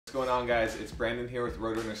What's going on, guys? It's Brandon here with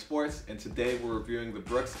Roadrunner Sports, and today we're reviewing the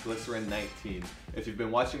Brooks Glycerin 19. If you've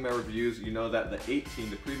been watching my reviews, you know that the 18,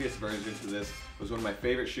 the previous version to this, was one of my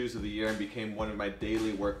favorite shoes of the year and became one of my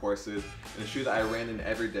daily workhorses, and a shoe that I ran in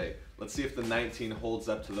every day. Let's see if the 19 holds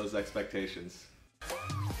up to those expectations.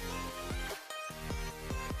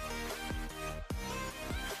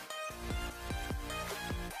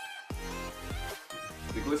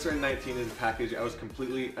 The Glycerin 19 is a package I was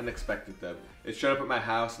completely unexpected of. It showed up at my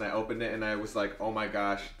house and I opened it and I was like, oh my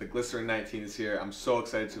gosh, the Glycerin 19 is here. I'm so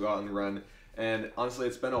excited to go out and run. And honestly,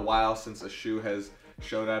 it's been a while since a shoe has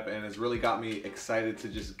showed up and has really got me excited to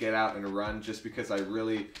just get out and run, just because I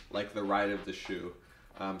really like the ride of the shoe.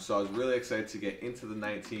 So I was really excited to get into the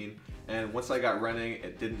 19, and once I got running,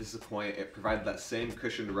 it didn't disappoint. It provided that same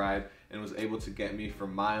cushioned ride and was able to get me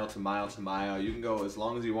from mile to mile to mile. You can go as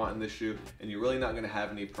long as you want in this shoe and you're really not going to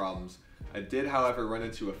have any problems. I did, however, run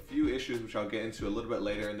into a few issues, which I'll get into a little bit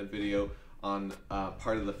later in the video on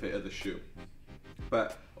part of the fit of the shoe.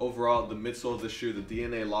 But overall, the midsole of the shoe, the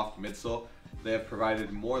DNA LOFT midsole, they have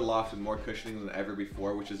provided more loft and more cushioning than ever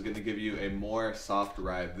before, which is going to give you a more soft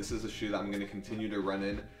ride. This is a shoe that I'm going to continue to run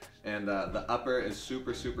in, and the upper is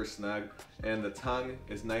super snug, and the tongue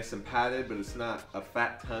is nice and padded, but it's not a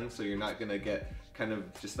fat tongue, so you're not going to get kind of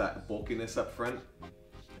just that bulkiness up front.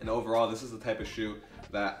 And overall, this is the type of shoe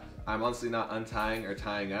that I'm honestly not untying or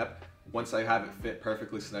tying up. Once I have it fit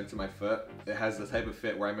perfectly snug to my foot, it has the type of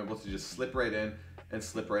fit where I'm able to just slip right in and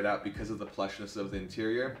slip right out because of the plushness of the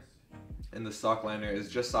interior. And the sockliner is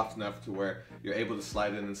just soft enough to where you're able to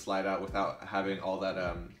slide in and slide out without having all that,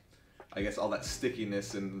 I guess, all that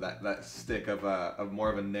stickiness and that stick of more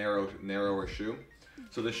of a narrower shoe.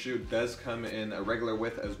 So this shoe does come in a regular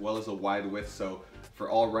width as well as a wide width. So for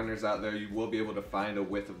all runners out there, you will be able to find a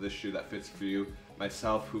width of this shoe that fits for you.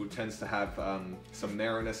 Myself, who tends to have some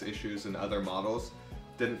narrowness issues in other models,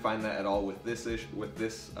 didn't find that at all with this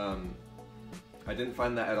I didn't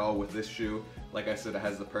find that at all with this shoe. Like I said, it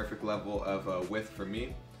has the perfect level of width for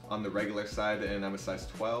me on the regular side, and I'm a size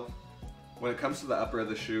 12. When it comes to the upper of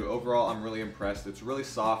the shoe, overall I'm really impressed. It's really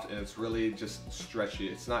soft and it's really just stretchy.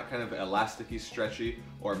 It's not kind of elasticy stretchy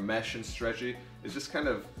or mesh and stretchy. It's just kind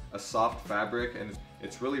of a soft fabric, and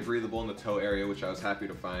it's really breathable in the toe area, which I was happy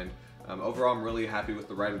to find. Overall, I'm really happy with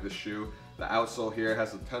the ride of the shoe. The outsole here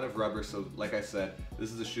has a ton of rubber, so like I said,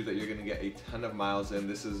 this is a shoe that you're going to get a ton of miles in.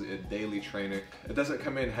 This is a daily trainer. It doesn't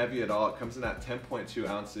come in heavy at all. It comes in at 10.2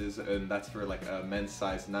 ounces, and that's for like a men's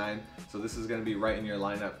size 9. So this is going to be right in your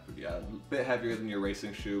lineup. Yeah, a bit heavier than your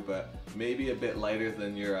racing shoe, but maybe a bit lighter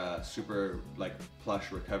than your super like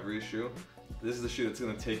Plush recovery shoe. This is the shoe that's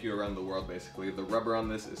going to take you around the world, basically. The rubber on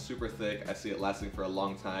this is super thick. I see it lasting for a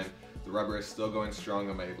long time. The rubber is still going strong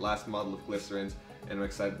on my last model of Glycerins, and I'm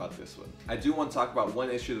excited about this one. I do want to talk about one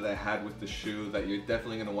issue that I had with the shoe that you're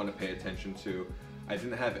definitely going to want to pay attention to. I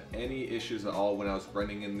didn't have any issues at all when I was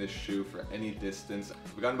running in this shoe for any distance.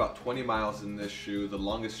 We've gotten about 20 miles in this shoe, the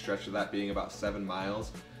longest stretch of that being about 7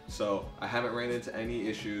 miles. So I haven't ran into any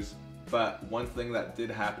issues, but one thing that did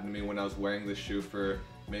happen to me when I was wearing this shoe for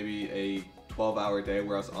maybe a 12-hour day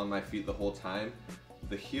where I was on my feet the whole time,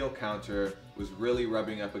 the heel counter was really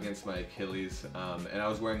rubbing up against my Achilles, and I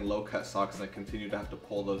was wearing low-cut socks and I continued to have to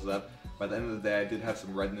pull those up. By the end of the day, I did have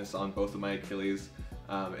some redness on both of my Achilles.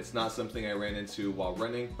 It's not something I ran into while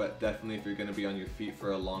running, but definitely if you're going to be on your feet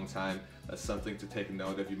for a long time, that's something to take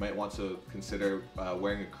note of. You might want to consider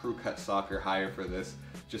wearing a crew-cut sock or higher for this,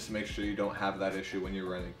 just to make sure you don't have that issue when you're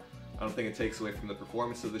running. I don't think it takes away from the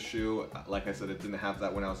performance of the shoe. Like I said, it didn't have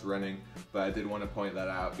that when I was running, but I did want to point that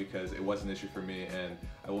out because it was an issue for me, and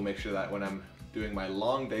I will make sure that when I'm doing my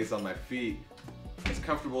long days on my feet, as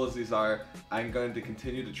comfortable as these are, I'm going to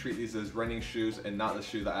continue to treat these as running shoes and not the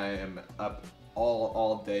shoe that I am up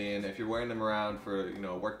all day in. If you're wearing them around for, you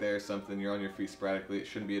know, work day or something, you're on your feet sporadically, it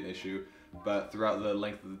shouldn't be an issue, but throughout the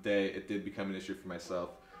length of the day, it did become an issue for myself.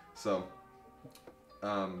 So,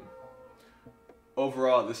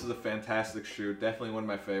 overall, this is a fantastic shoe, definitely one of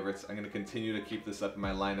my favorites. I'm going to continue to keep this up in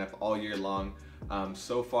my lineup all year long.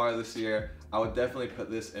 So far this year, I would definitely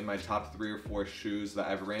put this in my top 3 or 4 shoes that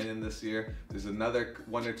I've ran in this year. There's another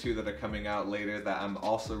 1 or 2 that are coming out later that I'm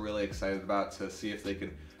also really excited about to see if they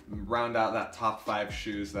can round out that top 5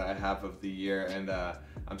 shoes that I have of the year, and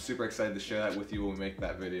I'm super excited to share that with you when we make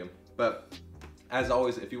that video. But as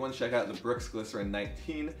always, if you want to check out the Brooks Glycerin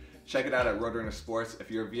 19, check it out at Roadrunner Sports.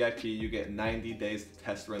 If you're a VIP, you get 90 days to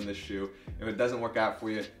test run this shoe. If it doesn't work out for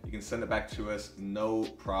you, you can send it back to us, no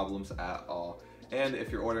problems at all. And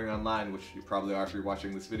if you're ordering online, which you probably are if you're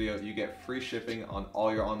watching this video, you get free shipping on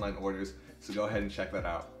all your online orders, so go ahead and check that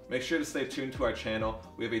out. Make sure to stay tuned to our channel.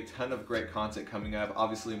 We have a ton of great content coming up,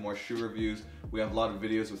 obviously more shoe reviews. We have a lot of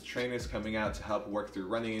videos with trainers coming out to help work through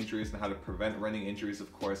running injuries and how to prevent running injuries,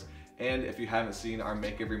 of course. And if you haven't seen our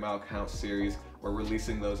Make Every Mile Count series, we're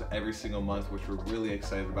releasing those every single month, which we're really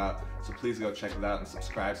excited about. So please go check it out and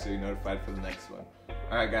subscribe so you're notified for the next one.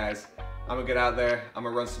 All right, guys, I'm gonna get out there. I'm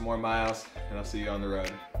gonna run some more miles, and I'll see you on the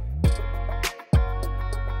road.